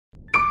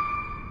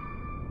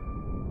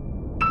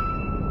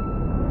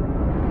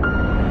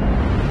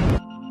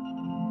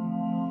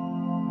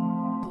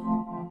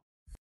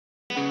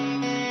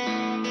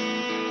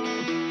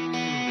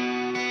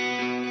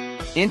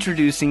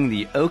Introducing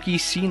the OKI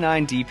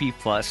C9 DP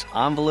Plus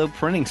envelope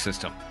printing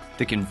system,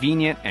 the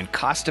convenient and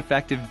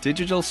cost-effective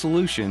digital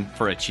solution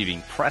for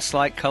achieving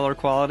press-like color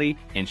quality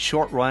in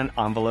short-run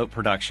envelope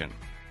production.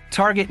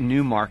 Target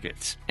new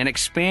markets and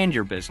expand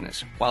your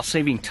business while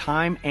saving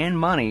time and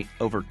money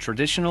over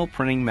traditional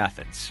printing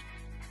methods.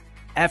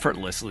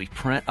 Effortlessly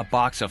print a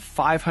box of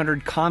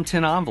 500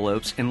 COM10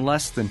 envelopes in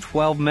less than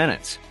 12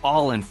 minutes,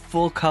 all in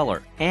full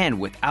color and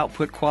with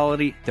output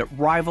quality that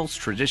rivals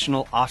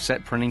traditional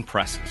offset printing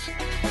presses.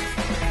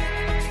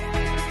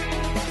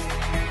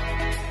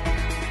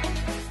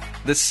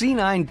 The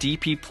C9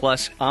 DP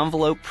Plus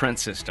envelope print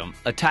system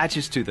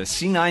attaches to the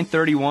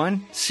C931,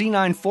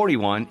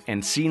 C941,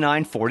 and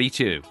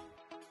C942.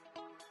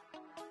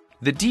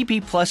 The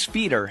DP Plus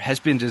feeder has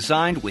been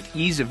designed with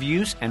ease of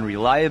use and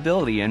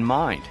reliability in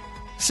mind.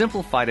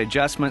 Simplified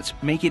adjustments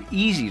make it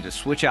easy to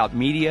switch out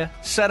media,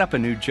 set up a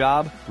new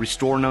job,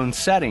 restore known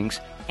settings,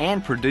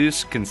 and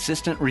produce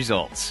consistent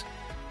results.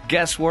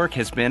 Guesswork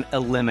has been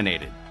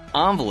eliminated.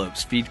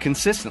 Envelopes feed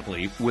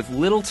consistently with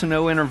little to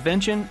no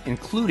intervention,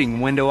 including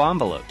window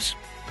envelopes.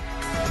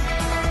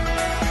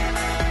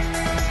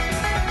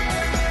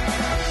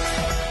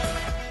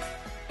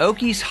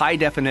 OKI's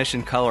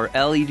high-definition color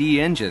LED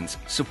engines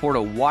support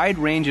a wide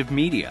range of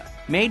media,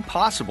 made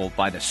possible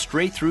by the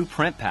straight-through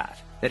print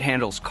path that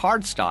handles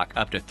cardstock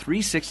up to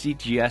 360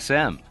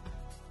 GSM.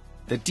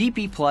 The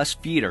DP Plus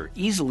feeder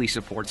easily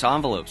supports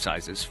envelope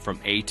sizes from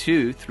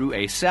A2 through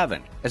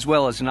A7, as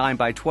well as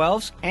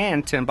 9x12s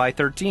and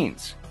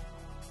 10x13s.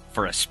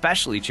 For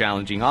especially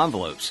challenging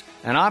envelopes,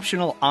 an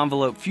optional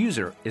envelope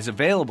fuser is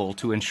available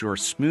to ensure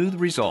smooth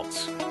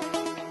results.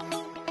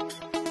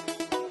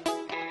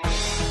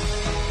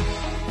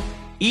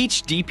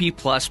 Each DP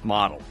Plus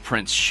model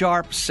prints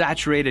sharp,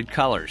 saturated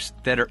colors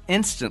that are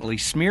instantly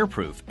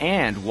smear-proof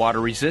and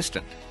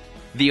water-resistant.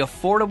 The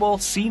affordable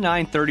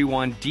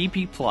C931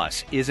 DP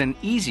Plus is an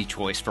easy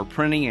choice for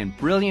printing in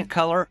brilliant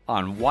color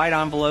on white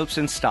envelopes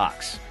and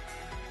stocks.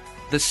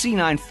 The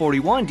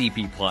C941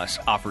 DP Plus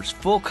offers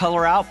full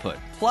color output,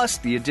 plus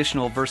the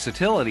additional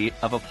versatility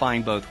of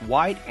applying both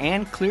white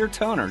and clear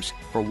toners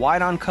for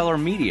white-on-color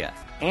media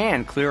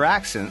and clear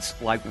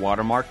accents like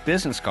watermarked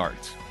business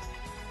cards.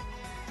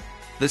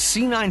 The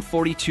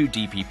C942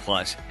 DP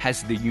Plus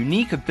has the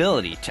unique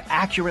ability to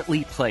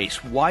accurately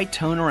place white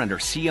toner under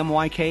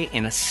CMYK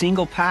in a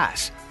single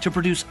pass to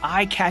produce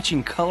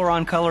eye-catching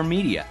color-on-color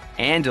media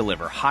and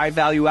deliver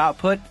high-value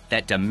output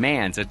that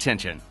demands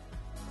attention.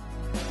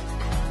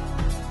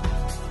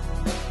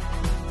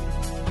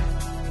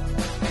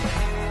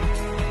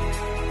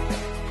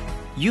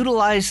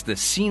 Utilize the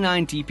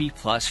C9 DP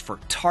Plus for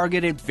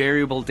targeted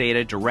variable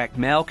data direct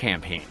mail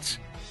campaigns.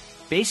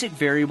 Basic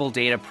variable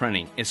data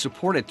printing is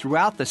supported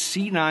throughout the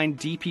C9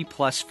 DP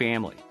Plus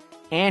family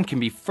and can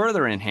be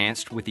further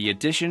enhanced with the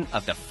addition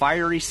of the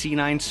Fiery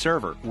C9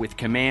 server with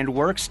Command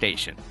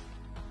Workstation.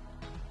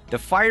 The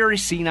Fiery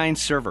C9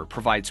 server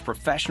provides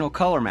professional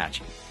color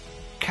matching,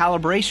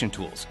 calibration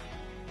tools,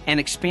 an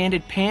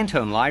expanded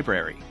Pantone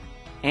library,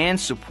 and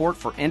support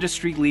for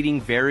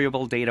industry-leading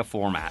variable data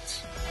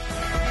formats.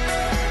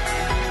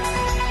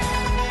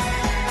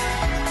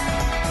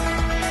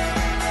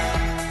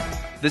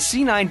 The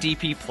C9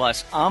 DP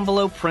Plus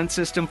envelope print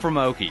system from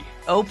OKI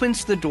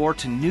opens the door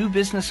to new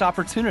business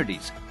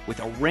opportunities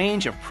with a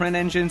range of print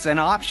engines and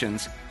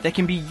options that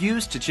can be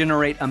used to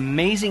generate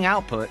amazing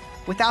output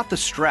without the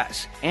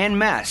stress and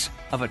mess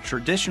of a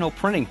traditional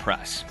printing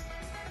press.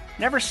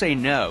 Never say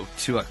no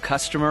to a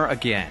customer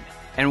again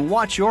and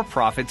watch your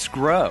profits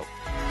grow.